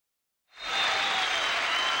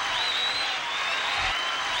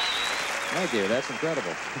Thank you. That's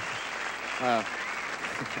incredible.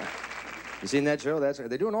 You seen that show?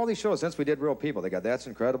 They're doing all these shows since we did Real People. They got That's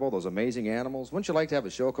Incredible, Those Amazing Animals. Wouldn't you like to have a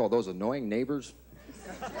show called Those Annoying Neighbors?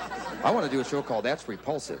 I want to do a show called That's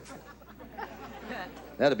Repulsive.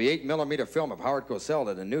 That'd be 8mm film of Howard Cosell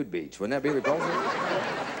at a nude beach. Wouldn't that be repulsive?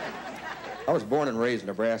 I was born and raised in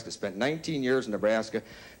Nebraska, spent 19 years in Nebraska,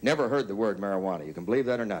 never heard the word marijuana. You can believe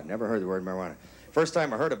that or not, never heard the word marijuana. First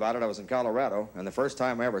time I heard about it, I was in Colorado, and the first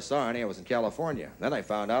time I ever saw any, I was in California. Then I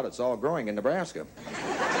found out it's all growing in Nebraska.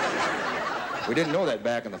 We didn't know that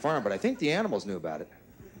back on the farm, but I think the animals knew about it.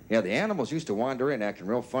 Yeah, the animals used to wander in acting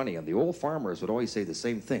real funny, and the old farmers would always say the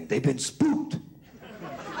same thing. They've been spooked.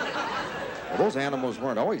 Well, those animals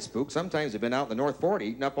weren't always spooked. Sometimes they've been out in the North Forty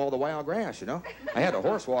eating up all the wild grass, you know. I had a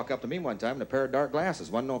horse walk up to me one time in a pair of dark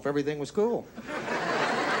glasses. Wanted to know if everything was cool.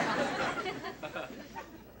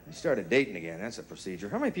 We started dating again. That's a procedure.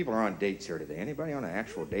 How many people are on dates here today? Anybody on an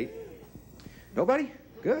actual date? Nobody?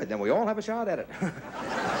 Good. Then we all have a shot at it.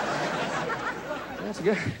 That's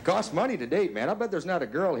good. It costs money to date, man. I bet there's not a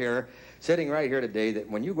girl here sitting right here today that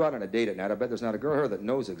when you go out on a date at night, I bet there's not a girl here that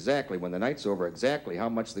knows exactly when the night's over exactly how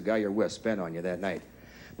much the guy you're with spent on you that night.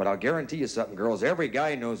 But I'll guarantee you something, girls. Every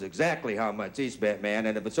guy knows exactly how much he spent, man.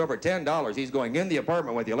 And if it's over $10, he's going in the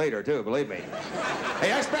apartment with you later, too, believe me.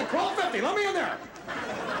 Hey, I spent $12.50. Let me in there.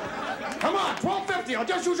 Come on, $12.50. I'll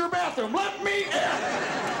just use your bathroom. Let me in.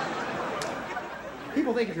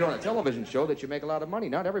 People think if you're on a television show that you make a lot of money.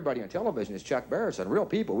 Not everybody on television is Chuck Barris. And real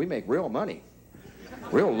people, we make real money.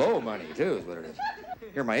 Real low money, too, is what it is.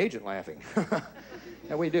 Hear my agent laughing.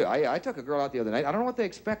 Yeah, we do. I took a girl out the other night. I don't know what they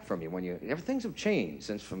expect from you when you... Things have changed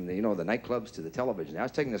since from the, you know, the nightclubs to the television. I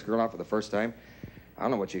was taking this girl out for the first time. I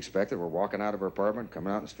don't know what she expected. We're walking out of her apartment,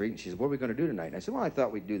 coming out in the street, and she said, what are we going to do tonight? And I said, well, I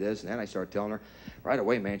thought we'd do this. And then I started telling her. Right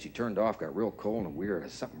away, man, she turned off, got real cold and weird.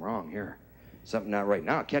 There's something wrong here. Something not right.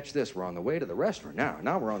 Now, catch this. We're on the way to the restaurant.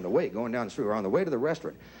 Now we're on the way, going down the street. We're on the way to the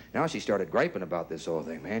restaurant. Now she started griping about this whole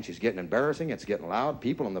thing, man. She's getting embarrassing. It's getting loud.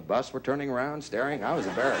 People on the bus were turning around, staring. I was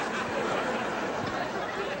embarrassed.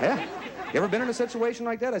 Yeah. You ever been in a situation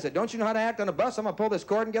like that? I said, don't you know how to act on a bus? I'm going to pull this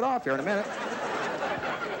cord and get off here in a minute.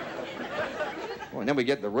 Well, and then we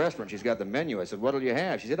get to the restaurant. She's got the menu. I said, what'll you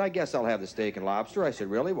have? She said, I guess I'll have the steak and lobster. I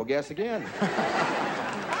said, really? Well, guess again.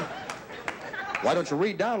 Why don't you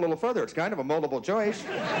read down a little further? It's kind of a multiple choice.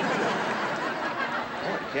 I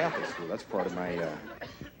went to Catholic school. That's part of my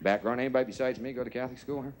background. Anybody besides me go to Catholic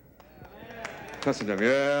school here? Listen to me.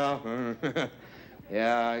 Yeah.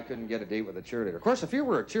 Yeah, I couldn't get a date with a cheerleader. Of course, if you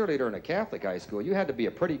were a cheerleader in a Catholic high school, you had to be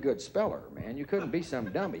a pretty good speller, man. You couldn't be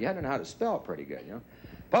some dummy. You had to know how to spell pretty good, you know.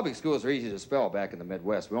 Public schools are easy to spell back in the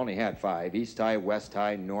Midwest. We only had 5, East High, West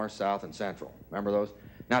High, North, South, and Central. Remember those?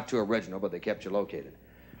 Not too original, but they kept you located.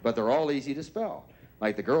 But they're all easy to spell.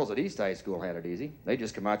 Like the girls at East High School had it easy. They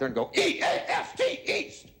just come out there and go, E-A-S-T,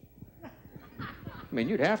 East. I mean,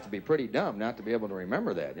 you'd have to be pretty dumb not to be able to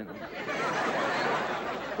remember that, you know.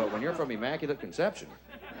 But when you're from Immaculate Conception,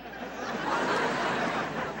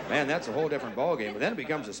 man, that's a whole different ballgame. But then it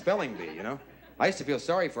becomes a spelling bee, you know. I used to feel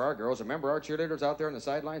sorry for our girls. Remember our cheerleaders out there on the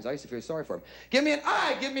sidelines? I used to feel sorry for them. Give me an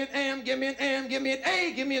I, give me an M, give me an M, give me an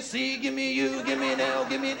A, give me a C, give me a U, give me an L,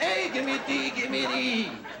 give me an A, give me a D, give me an E.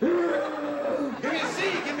 Give me a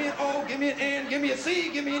C, give me an O, give me an N, give me a C,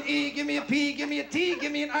 give me an E, give me a P, give me a T,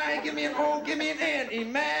 give me an I, give me an O, give me an N.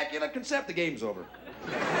 Immaculate Concept. The game's over.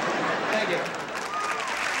 Thank you.